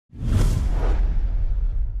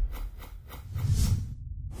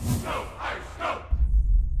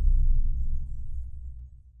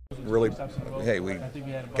really, hey, we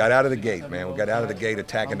got out of the gate, man. We got out of the gate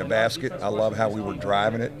attacking the basket. I love how we were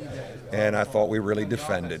driving it, and I thought we really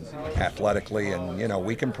defended athletically, and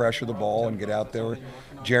we can pressure the ball and get out there.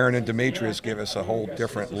 Jaron and Demetrius give us a whole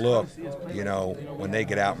different look, when they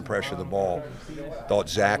get out and pressure the ball. Thought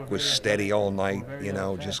Zach was steady all night,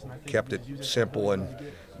 just kept it simple and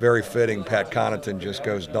very fitting. Pat Connaughton just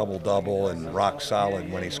goes double-double and rock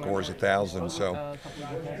solid when he scores 1,000. So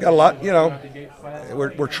got a lot,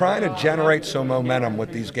 we're trying to generate some momentum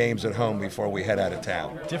with these games at home before we head out of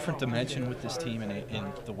town. Different dimension with this team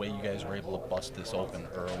in the way you guys were able to bust this open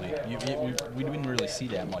early. We didn't really see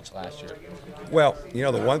that much last year. Well,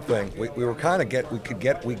 the one thing, we were kind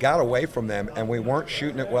of we got away from them, and we weren't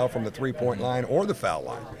shooting it well from the three-point line or the foul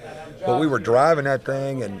line. But we were driving that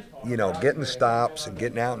thing and, getting stops and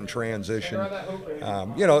getting out in transition.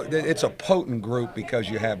 It's a potent group because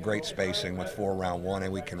you have great spacing with 4-round-1,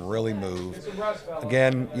 and we can really move.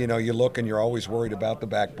 Again, you look and you're always worried about the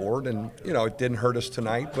backboard, and, it didn't hurt us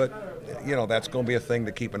tonight, but, that's going to be a thing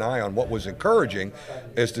to keep an eye on. What was encouraging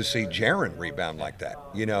is to see Jaron rebound like that,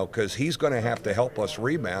 because he's going to have to help us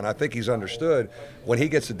rebound. I think he's understood when he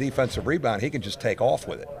gets a defensive rebound, he can just take off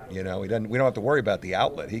with it. We don't have to worry about the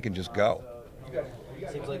outlet. He can just go.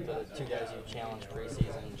 Seems like the two guys you challenged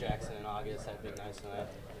preseason, Jackson and August, had big nights tonight.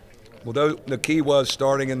 Well, the key was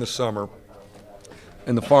starting in the summer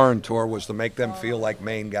and the foreign tour was to make them feel like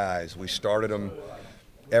main guys. We started them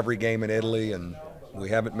every game in Italy, and we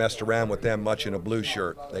haven't messed around with them much in a blue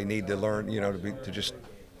shirt. They need to learn, to just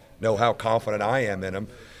know how confident I am in them.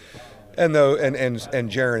 And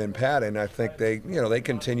Jaron and Pat, and I think they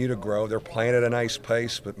continue to grow. They're playing at a nice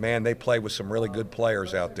pace, but man, they play with some really good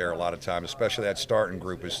players out there a lot of times, especially that starting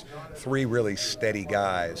group is 3 really steady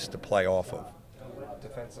guys to play off of.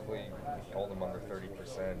 Defensively, you held them under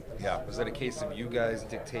 30%. Yeah. Was it a case of you guys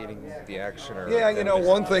dictating the action? Or yeah,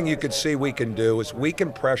 one thing you could see we can do is we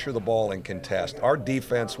can pressure the ball and contest. Our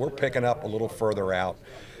defense, we're picking up a little further out,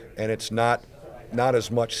 and it's not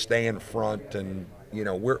as much stay in front, and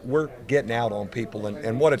we're getting out on people,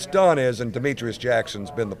 and what it's done is, and Demetrius Jackson's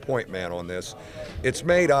been the point man on this, it's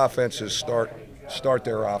made offenses start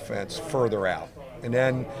their offense further out. And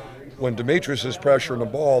then when Demetrius is pressuring the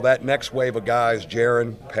ball, that next wave of guys,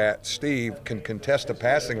 Jaron, Pat, Steve, can contest a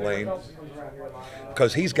passing lane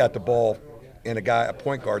because he's got the ball in a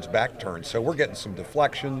point guard's back turn. So we're getting some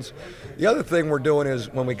deflections. The other thing we're doing is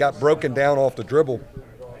when we got broken down off the dribble,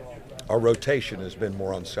 our rotation has been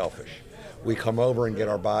more unselfish. We come over and get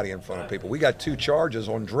our body in front of people. We got 2 charges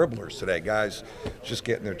on dribblers today, guys just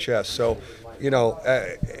getting their chest. So,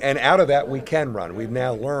 and out of that we can run. We've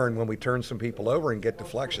now learned when we turn some people over and get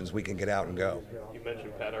deflections, we can get out and go. You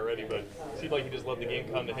mentioned Pat already, but it seemed like he just let the game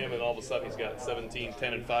come to him, and all of a sudden he's got 17,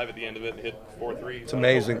 10, and 5 at the end of it, and hit 4 threes. It's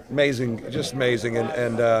amazing, just amazing.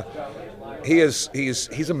 And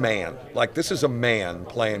he's a man. Like, this is a man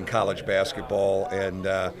playing college basketball, and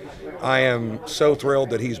I am so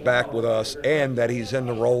thrilled that he's back with us and that he's in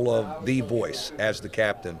the role of the voice as the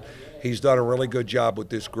captain. He's done a really good job with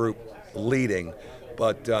this group leading,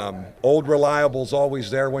 but old reliable's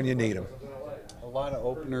always there when you need him. A lot of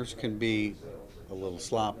openers can be a little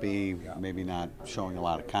sloppy, maybe not showing a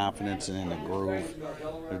lot of confidence in the groove.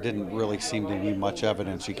 There didn't really seem to be much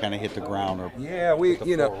evidence. You kind of hit the ground. Or yeah,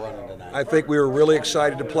 I think we were really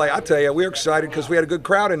excited to play. I tell you, we were excited because we had a good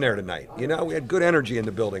crowd in there tonight. We had good energy in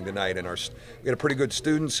the building tonight, and we had a pretty good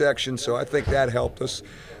student section, so I think that helped us.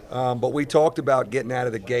 But we talked about getting out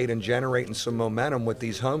of the gate and generating some momentum with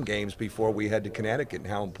these home games before we head to Connecticut and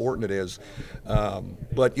how important it is.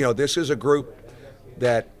 But this is a group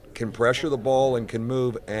that can pressure the ball and can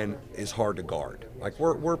move and is hard to guard. Like,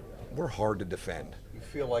 we're hard to defend. You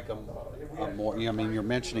feel like a more, you're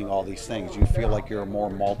mentioning all these things. You feel like you're a more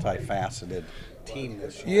multifaceted team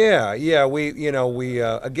this year. Yeah. We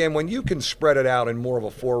again, when you can spread it out in more of a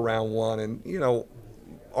 4-round-1, and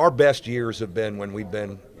our best years have been when we've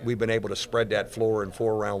been able to spread that floor in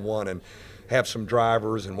 4-round-1 and have some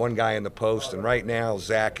drivers and one guy in the post. And right now,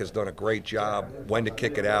 Zach has done a great job when to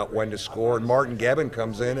kick it out, when to score. And Martin Gebbin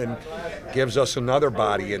comes in and gives us another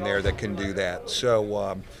body in there that can do that.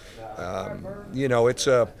 So,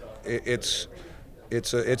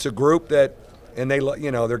 it's a group that, and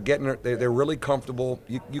they're really comfortable.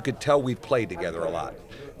 You could tell we've played together a lot.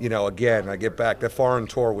 Again, I get back, that foreign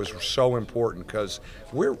tour was so important because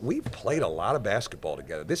we've played a lot of basketball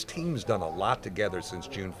together. This team's done a lot together since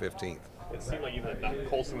June 15th. It seemed like even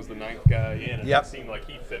Colson was the 9th guy in, and it seemed like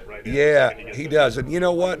he fit right in. Yeah, he does. And you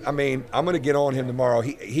know what? I'm going to get on him tomorrow.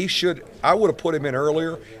 He should. I would have put him in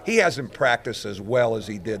earlier. He hasn't practiced as well as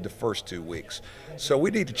he did the first 2 weeks. So we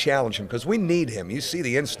need to challenge him because we need him. You see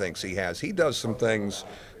the instincts he has. He does some things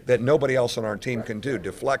that nobody else on our team can do.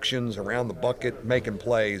 Deflections, around the bucket, making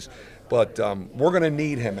plays. But we're going to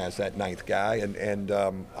need him as that ninth guy, and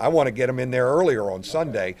I want to get him in there earlier on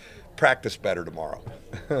Sunday. Practice better tomorrow.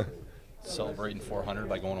 Celebrating 400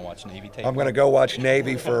 by going to watch Navy tape. I'm going to go watch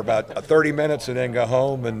Navy for about 30 minutes and then go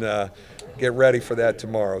home and get ready for that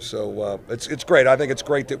tomorrow. So it's great. I think it's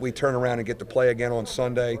great that we turn around and get to play again on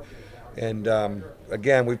Sunday. And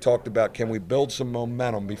again, we've talked about, can we build some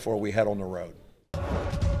momentum before we head on the road?